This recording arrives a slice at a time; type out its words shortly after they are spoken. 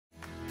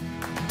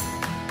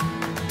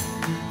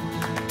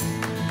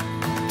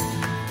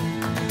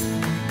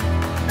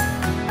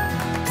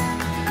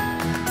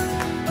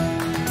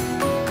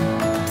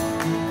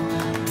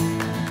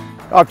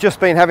I've just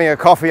been having a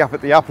coffee up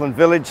at the Upland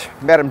Village,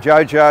 Madame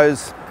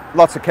Jojo's,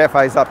 lots of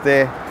cafes up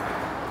there.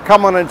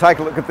 Come on and take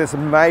a look at this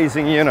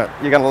amazing unit,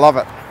 you're going to love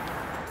it.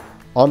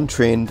 On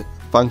trend,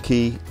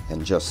 funky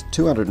and just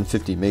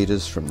 250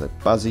 metres from the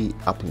buzzy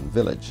Upland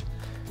Village,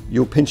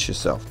 you'll pinch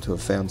yourself to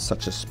have found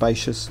such a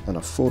spacious and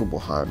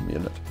affordable home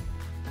unit.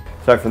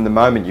 So from the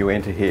moment you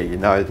enter here, you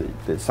know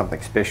that there's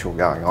something special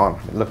going on.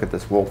 Look at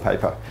this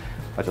wallpaper,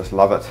 I just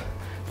love it.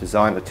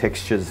 Designer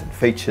textures and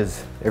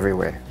features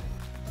everywhere.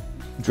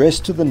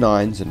 Dressed to the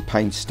nines and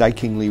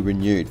painstakingly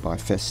renewed by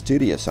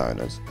fastidious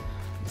owners,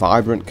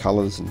 vibrant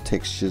colours and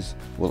textures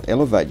will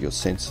elevate your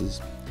senses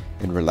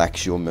and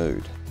relax your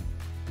mood.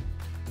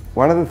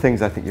 One of the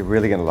things I think you're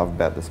really going to love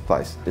about this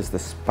place is the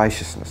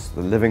spaciousness,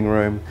 the living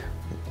room,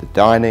 the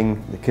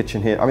dining, the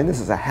kitchen here. I mean, this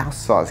is a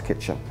house-sized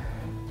kitchen.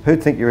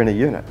 Who'd think you're in a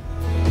unit?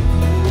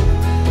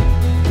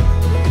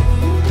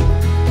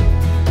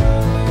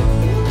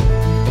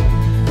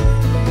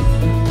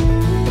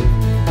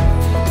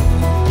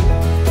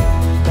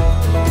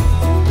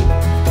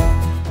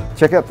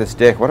 Check out this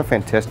deck, what a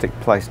fantastic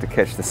place to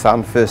catch the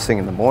sun first thing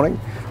in the morning,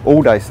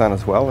 all day sun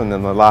as well, and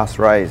then the last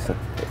rays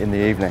in the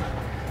evening.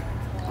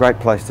 Great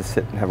place to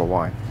sit and have a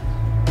wine.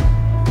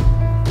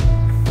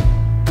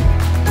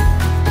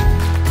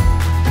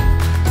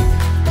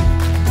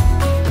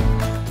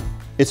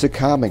 It's a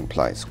calming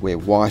place where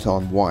white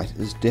on white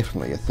is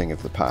definitely a thing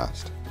of the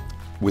past.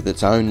 With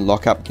its own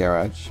lock-up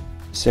garage,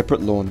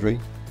 separate laundry,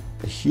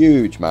 a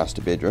huge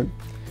master bedroom,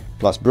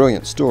 plus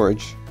brilliant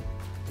storage,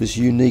 this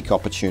unique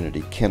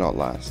opportunity cannot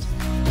last.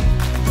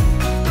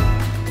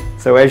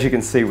 So as you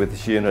can see with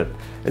this unit,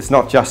 it's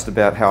not just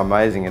about how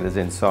amazing it is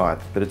inside,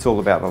 but it's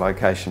all about the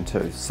location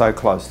too, so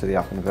close to the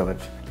Upland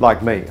Village.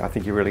 Like me, I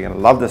think you're really going to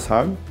love this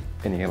home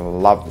and you're going to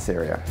love this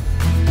area.